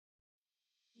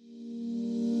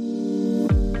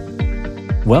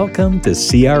Welcome to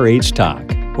CRH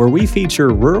Talk, where we feature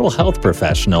rural health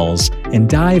professionals and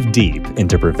dive deep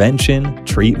into prevention,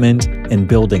 treatment, and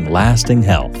building lasting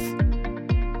health.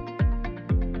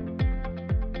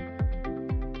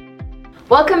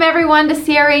 Welcome everyone to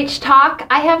CRH Talk.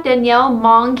 I have Danielle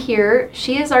Mong here.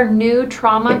 She is our new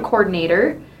trauma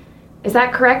coordinator. Is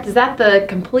that correct? Is that the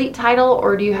complete title,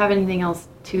 or do you have anything else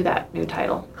to that new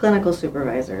title? Clinical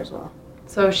Supervisor as well.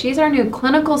 So she's our new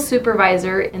Clinical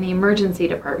Supervisor in the Emergency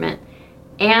Department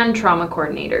and Trauma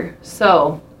Coordinator.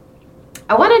 So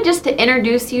I wanted just to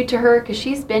introduce you to her because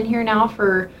she's been here now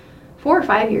for 4 or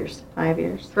 5 years. 5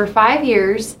 years. For 5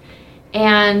 years,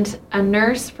 and a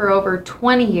nurse for over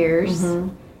 20 years,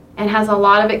 and has a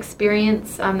lot of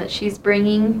experience that she's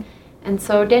bringing. And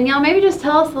so Danielle, maybe just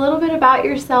tell us a little bit about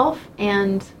yourself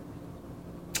and...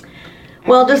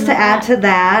 Well, just to add to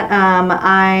that,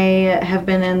 I have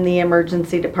been in the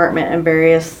emergency department in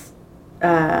various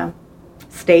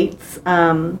states,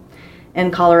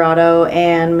 in Colorado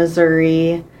and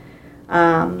Missouri,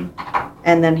 and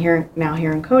then here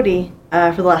in Cody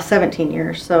for the last 17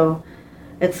 years. So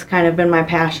it's kind of been my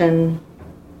passion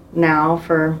now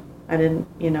I didn't,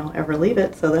 ever leave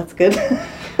it, so that's good.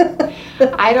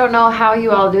 I don't know how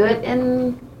you all do it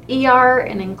in ER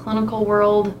and in clinical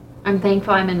world. I'm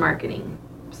thankful I'm in marketing.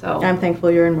 So I'm thankful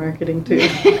you're in marketing too.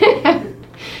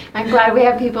 I'm glad we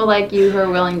have people like you who are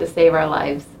willing to save our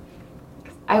lives.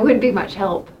 I wouldn't be much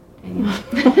help.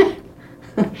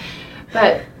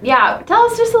 But yeah, tell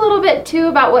us just a little bit too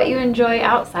about what you enjoy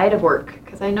outside of work,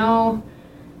 because I know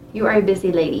you are a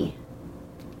busy lady.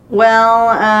 Well,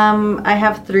 I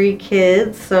have 3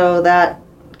 kids, so that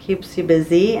keeps you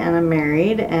busy, and I'm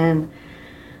married, and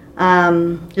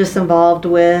just involved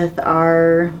with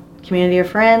our community of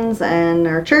friends and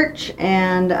our church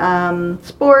and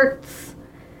sports.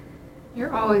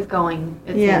 You're always going,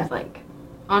 it seems like,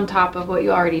 on top of what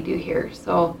you already do here.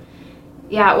 So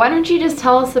yeah, why don't you just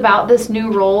tell us about this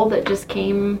new role that just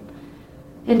came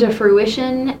into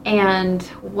fruition and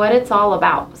what it's all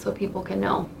about so people can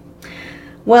know.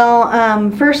 Well,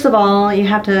 first of all, you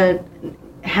have to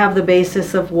have the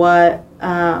basis of what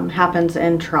happens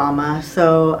in trauma.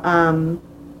 So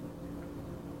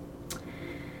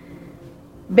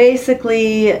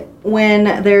basically,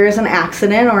 when there is an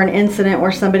accident or an incident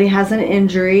where somebody has an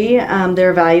injury,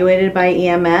 they're evaluated by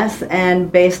EMS, and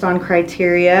based on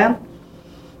criteria,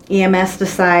 EMS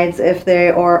decides if they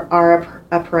are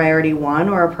a priority 1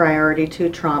 or a priority 2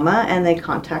 trauma, and they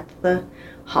contact the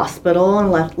hospital and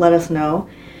let us know.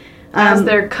 As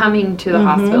they're coming to the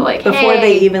hospital, like, before hey,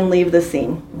 they even leave the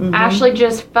scene. Ashley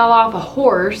just fell off a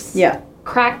horse, yeah,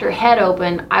 cracked her head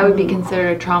open. I would be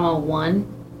considered a trauma 1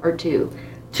 or 2?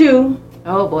 2.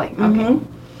 Oh boy, okay.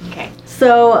 Okay.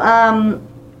 So,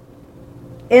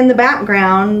 in the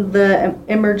background, the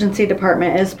emergency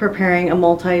department is preparing a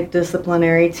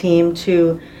multidisciplinary team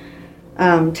to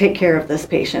take care of this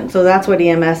patient. So that's what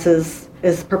EMS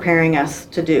is preparing us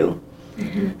to do.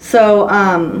 So,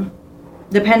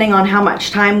 depending on how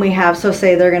much time we have, so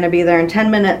say they're going to be there in 10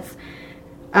 minutes,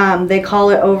 they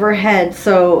call it overhead.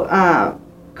 So,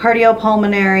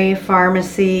 cardiopulmonary,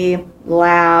 pharmacy,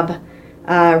 lab,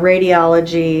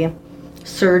 radiology,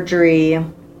 surgery,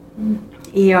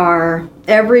 ER,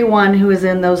 everyone who is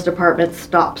in those departments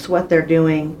stops what they're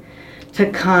doing to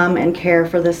come and care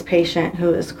for this patient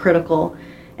who is critical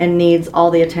and needs all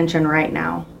the attention right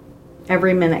now.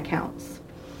 Every minute counts.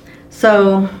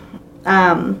 So,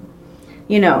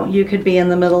 you could be in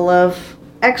the middle of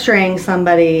x-raying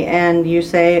somebody and you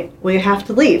say, we have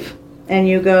to leave. And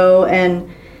you go and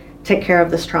take care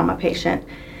of this trauma patient.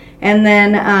 And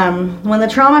then when the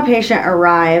trauma patient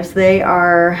arrives,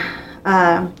 there's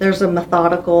a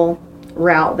methodical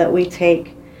route that we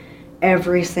take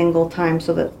every single time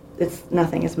so that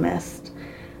nothing is missed.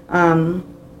 And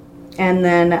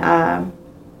then,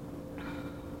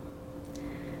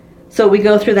 so we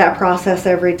go through that process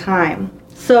every time.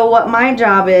 So what my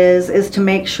job is to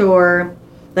make sure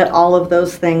that all of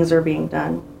those things are being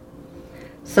done.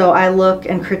 So I look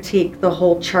and critique the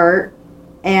whole chart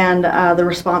and the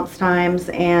response times,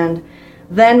 and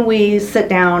then we sit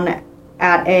down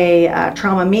at a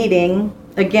trauma meeting,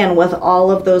 again, with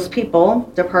all of those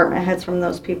people, department heads from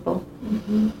those people,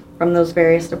 from those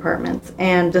various departments,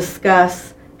 and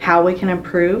discuss how we can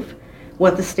improve,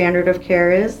 what the standard of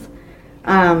care is,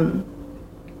 and,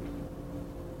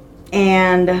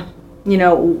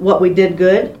 what we did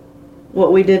good,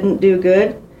 what we didn't do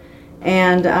good,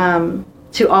 and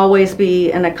to always be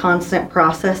in a constant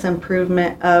process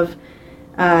improvement of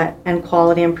and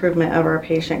quality improvement of our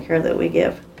patient care that we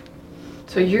give.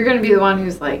 So you're going to be the one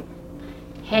who's like,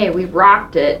 hey, we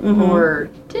rocked it, or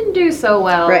didn't do so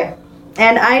well. Right.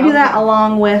 And I do that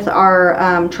along with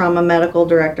our trauma medical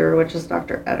director, which is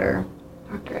Dr. Etter.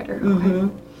 Dr. Etter, okay.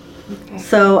 Mm-hmm. Okay.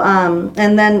 So,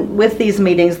 and then with these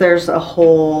meetings, there's a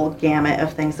whole gamut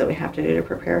of things that we have to do to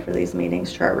prepare for these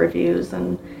meetings, chart reviews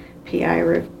and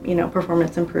PI,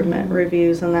 performance improvement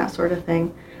reviews and that sort of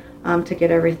thing, to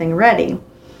get everything ready.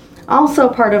 Also,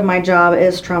 part of my job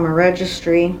is trauma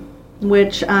registry,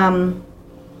 which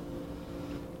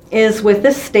is with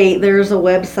the state. There's a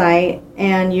website,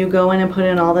 and you go in and put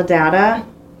in all the data,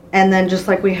 and then just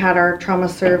like we had our trauma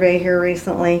survey here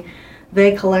recently,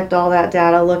 they collect all that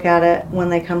data, look at it when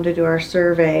they come to do our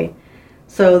survey.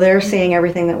 So they're seeing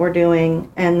everything that we're doing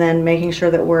and then making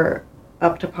sure that we're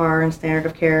up to par and standard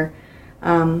of care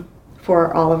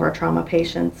for all of our trauma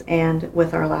patients. And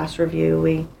with our last review,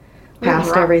 we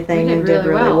passed everything and did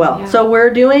really well. Yeah. So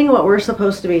we're doing what we're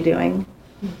supposed to be doing.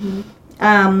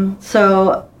 Mm-hmm.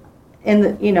 So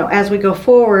as we go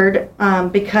forward,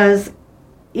 because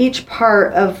each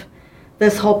part of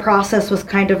this whole process was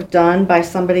kind of done by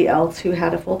somebody else who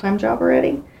had a full-time job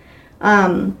already.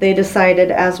 They decided,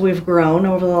 as we've grown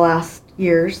over the last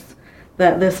years,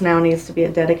 that this now needs to be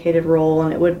a dedicated role,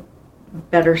 and it would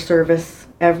better service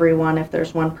everyone if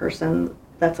there's one person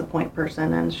that's a point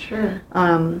person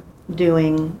and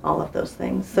doing all of those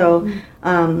things. So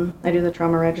I do the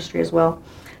trauma registry as well.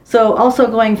 So also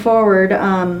going forward,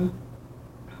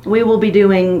 we will be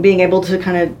being able to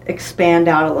kind of expand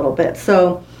out a little bit.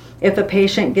 So if a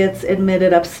patient gets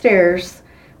admitted upstairs,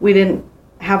 we didn't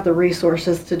have the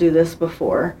resources to do this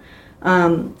before,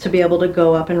 to be able to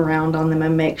go up and around on them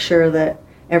and make sure that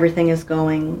everything is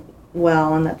going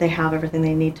well and that they have everything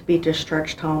they need to be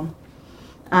discharged home.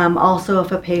 Also,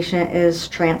 if a patient is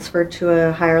transferred to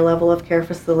a higher level of care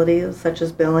facility, such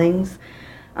as Billings,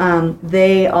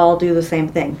 they all do the same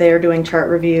thing. They are doing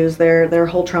chart reviews. Their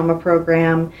whole trauma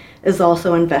program is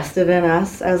also invested in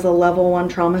us as a level 1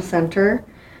 trauma center.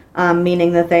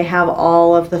 Meaning that they have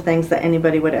all of the things that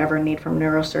anybody would ever need, from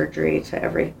neurosurgery to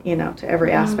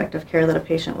every aspect of care that a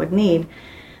patient would need.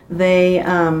 They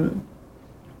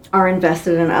are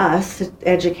invested in us to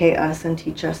educate us and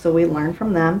teach us, so we learn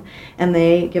from them, and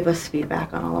they give us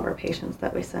feedback on all of our patients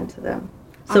that we send to them.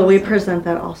 So we present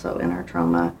that also in our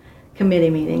trauma committee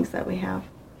meetings that we have.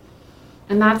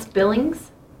 And that's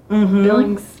Billings? Mm-hmm.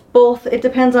 Billings? Both. It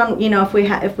depends on,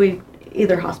 if we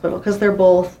either hospital, because they're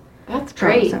both. That's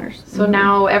great. Centers. So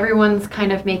now everyone's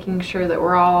kind of making sure that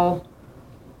we're all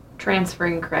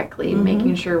transferring correctly,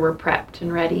 making sure we're prepped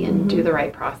and ready and do the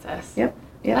right process. Yep.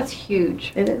 That's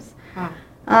huge. It is.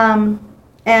 Wow.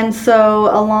 And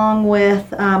so along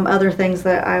with other things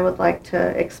that I would like to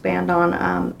expand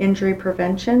on, injury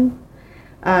prevention,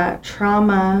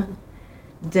 trauma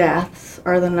deaths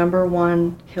are the number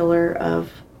 1 killer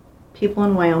of people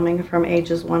in Wyoming from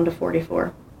ages 1 to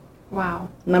 44. Wow.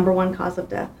 Number 1 cause of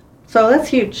death. So that's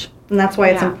huge, and that's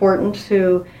why it's important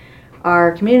to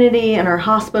our community and our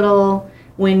hospital.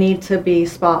 We need to be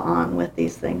spot on with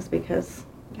these things because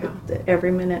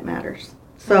every minute matters.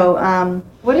 So,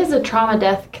 what does a trauma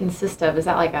death consist of? Is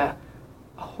that like a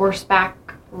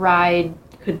horseback ride?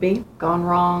 Could be. Gone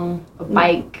wrong, a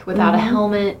bike without a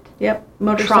helmet? Yep,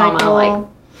 motorcycle. Trauma,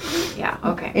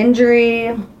 okay.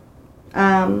 Injury,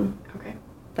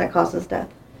 that causes death.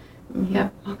 Mm-hmm.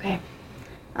 Yep, okay.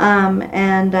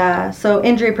 So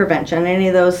injury prevention, any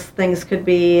of those things could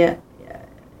be,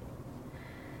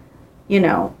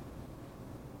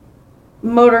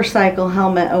 motorcycle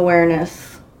helmet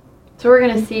awareness. So we're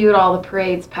going to see you at all the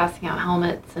parades passing out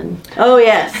helmets and... Oh,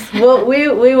 yes. Well, we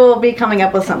will be coming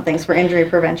up with some things for injury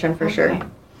prevention for sure.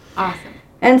 Awesome.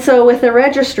 And so with the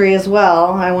registry as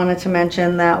well, I wanted to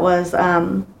mention that was,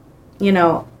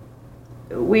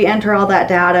 we enter all that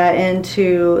data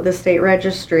into the state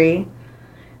registry.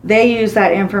 They use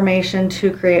that information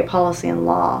to create policy and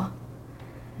law.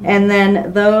 And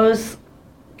then those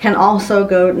can also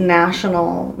go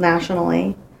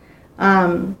nationally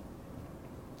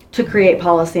to create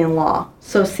policy and law.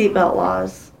 So seatbelt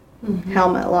laws,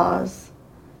 helmet laws,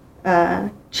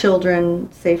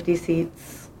 children safety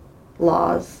seats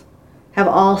laws have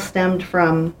all stemmed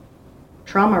from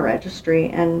trauma registry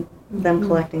and them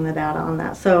collecting the data on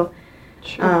that. So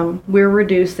we're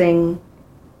reducing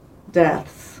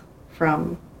deaths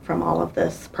from all of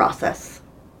this process.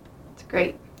 It's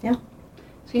great. Yeah.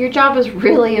 So your job is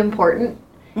really important,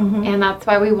 and that's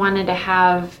why we wanted to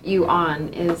have you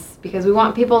on, is because we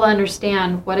want people to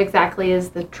understand what exactly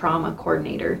is the trauma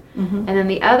coordinator. And then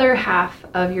the other half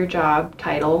of your job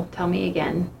title, tell me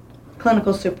again.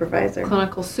 Clinical Supervisor.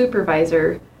 Clinical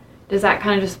Supervisor. Does that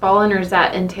kind of just fall in, or does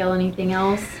that entail anything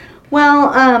else?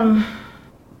 Well,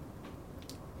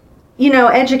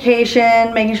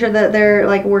 education, making sure that they're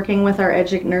like working with our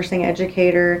nursing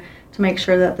educator to make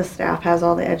sure that the staff has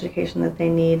all the education that they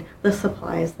need, the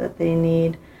supplies that they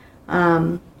need,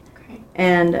 and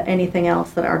anything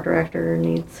else that our director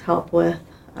needs help with,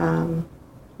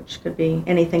 which could be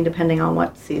anything depending on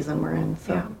what season we're in.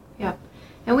 So. Yeah.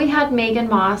 And we had Megan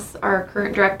Moss, our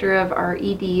current director of our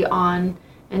ED, on,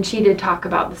 and she did talk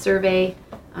about the survey,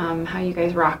 how you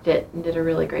guys rocked it and did a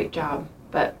really great job.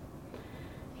 But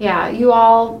yeah, you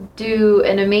all do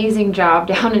an amazing job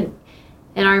down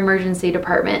in our emergency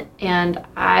department, and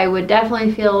I would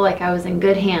definitely feel like I was in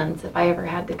good hands if I ever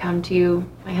had to come to you.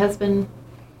 My husband,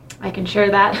 I can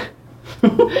share that,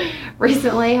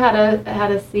 recently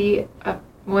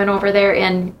went over there,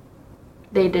 and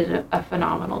they did a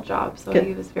phenomenal job, so Good.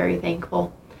 He was very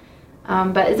thankful.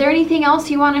 But is there anything else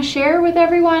you want to share with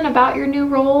everyone about your new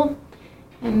role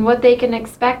and what they can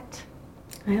expect?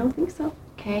 I don't think so.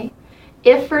 Okay.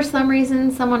 If for some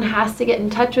reason someone has to get in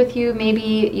touch with you,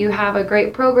 maybe you have a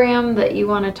great program that you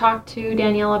want to talk to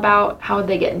Danielle about, how would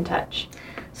they get in touch?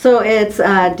 So it's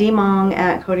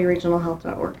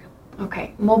dmong@codyregionalhealth.org.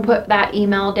 Okay. We'll put that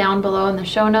email down below in the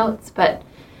show notes. But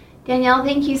Danielle,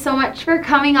 thank you so much for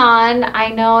coming on. I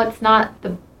know it's not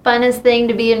the funnest thing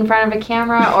to be in front of a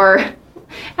camera or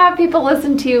have people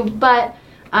listen to, but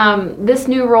this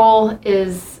new role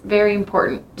is very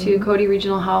important to Cody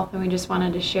Regional Health, and we just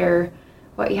wanted to share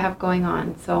what you have going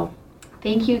on. So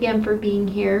thank you again for being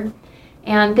here.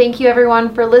 And thank you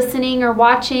everyone for listening or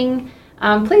watching.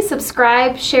 Please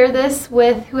subscribe, share this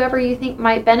with whoever you think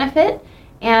might benefit,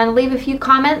 and leave a few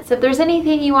comments. If there's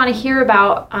anything you want to hear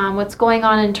about what's going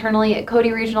on internally at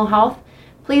Cody Regional Health,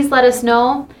 please let us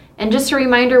know. And just a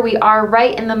reminder, we are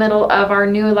right in the middle of our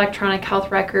new electronic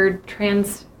health record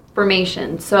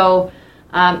transformation. So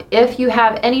if you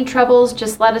have any troubles,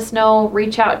 just let us know.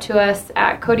 Reach out to us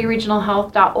at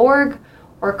codyregionalhealth.org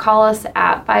or call us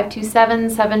at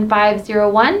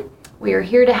 527-7501. We are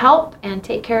here to help and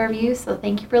take care of you, so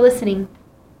thank you for listening.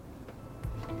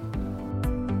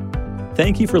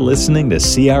 Thank you for listening to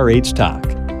CRH Talk.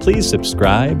 Please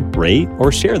subscribe, rate,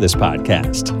 or share this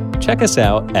podcast. Check us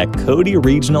out at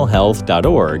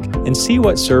codyregionalhealth.org and see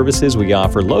what services we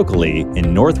offer locally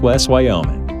in Northwest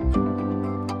Wyoming.